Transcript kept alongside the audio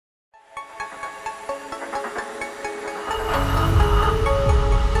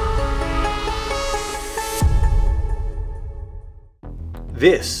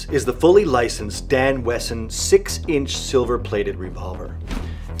This is the fully licensed Dan Wesson 6-inch silver-plated revolver.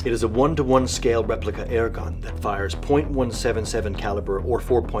 It is a 1:1 scale replica airgun that fires .177 caliber or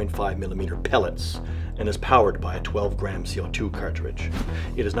 4.5mm pellets and is powered by a 12-gram CO2 cartridge.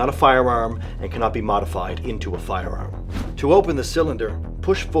 It is not a firearm and cannot be modified into a firearm. To open the cylinder,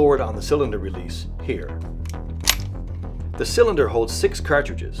 push forward on the cylinder release here. The cylinder holds 6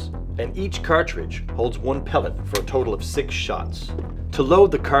 cartridges, and each cartridge holds 1 pellet for a total of 6 shots. To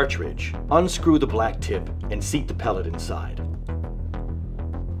load the cartridge, unscrew the black tip and seat the pellet inside.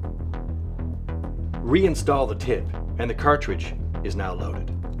 Reinstall the tip and the cartridge is now loaded.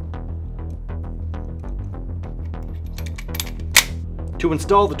 To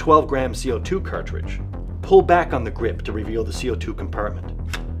install the 12-gram CO2 cartridge, pull back on the grip to reveal the CO2 compartment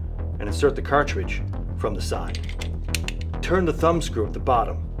and insert the cartridge from the side. Turn the thumb screw at the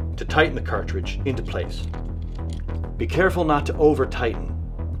bottom to tighten the cartridge into place. Be careful not to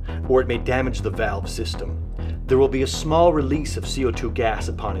over-tighten, or it may damage the valve system. There will be a small release of CO2 gas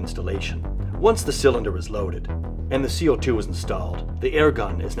upon installation. Once the cylinder is loaded and the CO2 is installed, the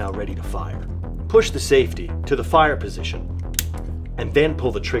airgun is now ready to fire. Push the safety to the fire position and then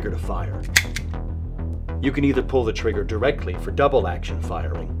pull the trigger to fire. You can either pull the trigger directly for double action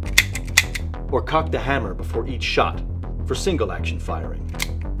firing or cock the hammer before each shot for single action firing.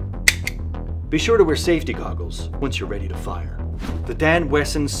 Be sure to wear safety goggles once you're ready to fire. The Dan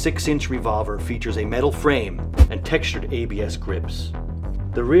Wesson 6-inch revolver features a metal frame and textured ABS grips.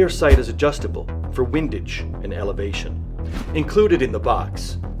 The rear sight is adjustable for windage and elevation. Included in the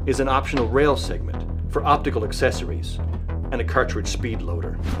box is an optional rail segment for optical accessories and a cartridge speed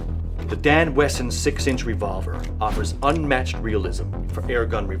loader. The Dan Wesson 6-inch revolver offers unmatched realism for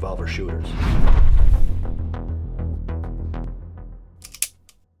airgun revolver shooters.